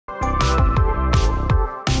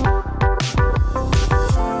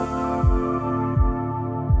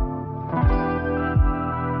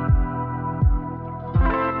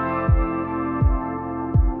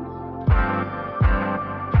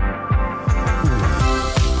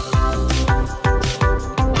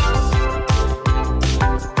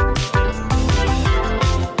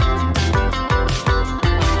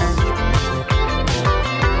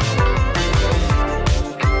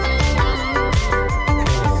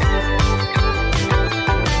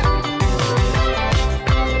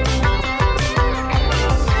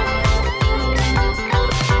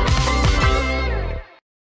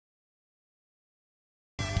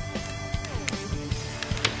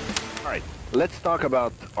let's talk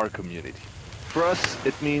about our community. For us,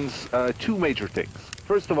 it means two major things.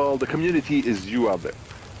 First of all, the community is you out there.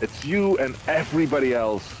 It's you and everybody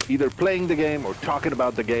else either playing the game or talking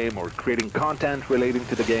about the game or creating content relating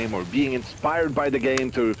to the game or being inspired by the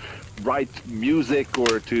game to write music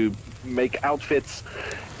or to make outfits.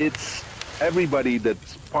 It's everybody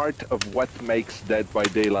that's part of what makes Dead by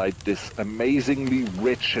Daylight this amazingly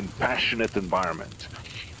rich and passionate environment.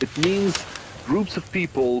 It means groups of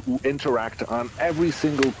people who interact on every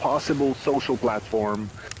single possible social platform,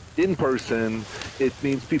 in person. It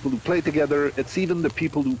means people who play together. It's even the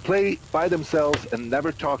people who play by themselves and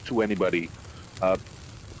never talk to anybody.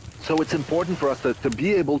 So it's important for us to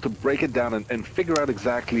be able to break it down and figure out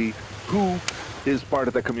exactly who is part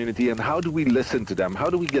of the community and how do we listen to them? How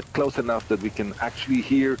do we get close enough that we can actually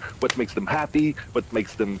hear what makes them happy, what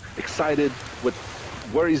makes them excited, what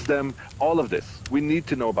worries them, all of this. We need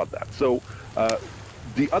to know about that. So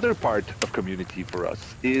the other part of community for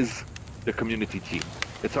us is the community team.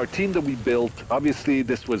 It's our team that we built. Obviously,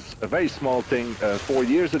 this was a very small thing. 4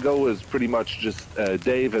 years ago, it was pretty much just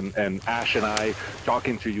Dave and Ash and I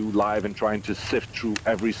talking to you live and trying to sift through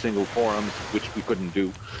every single forum, which we couldn't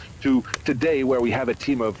do, to today where we have a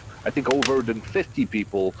team of, I think, over than 50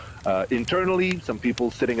 people internally, some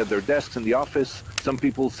people sitting at their desks in the office, some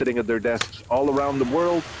people sitting at their desks all around the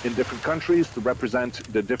world in different countries to represent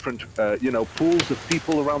the different, pools of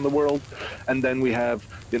people around the world. And then we have,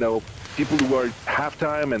 people who are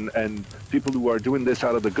half-time and people who are doing this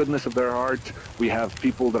out of the goodness of their heart. We have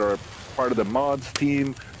people that are part of the mods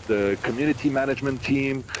team, the community management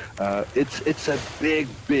team. It's a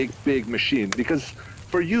big machine, because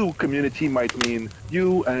for you, community might mean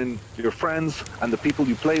you and your friends and the people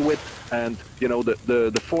you play with and,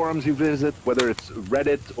 the forums you visit, whether it's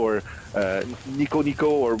Reddit or Nico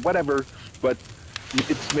or whatever, but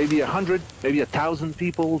it's maybe 100, maybe 1,000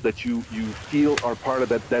 people that you feel are part of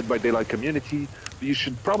that Dead by Daylight community. You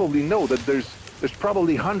should probably know that there's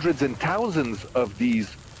probably hundreds and thousands of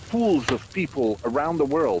these pools of people around the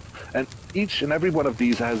world, and each and every one of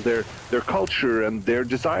these has their culture and their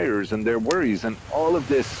desires and their worries, and all of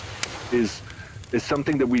this is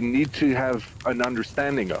something that we need to have an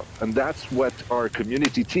understanding of, and that's what our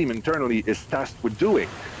community team internally is tasked with doing.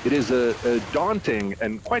 It is a daunting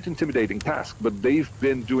and quite intimidating task, but they've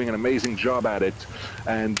been doing an amazing job at it,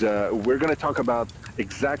 and we're going to talk about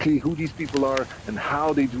exactly who these people are and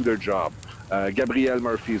how they do their job. Gabrielle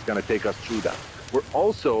Murphy is going to take us through that. We're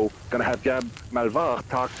also going to have Gab Malvar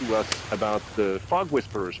talk to us about the Fog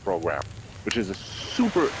Whisperers program, which is a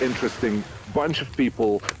super interesting bunch of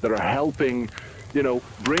people that are helping,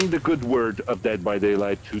 bring the good word of Dead by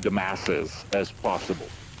Daylight to the masses as possible.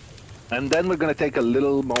 And then we're going to take a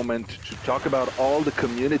little moment to talk about all the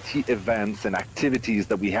community events and activities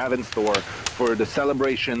that we have in store for the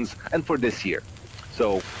celebrations and for this year.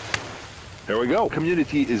 So, there we go.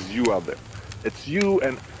 Community is you out there. It's you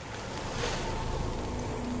and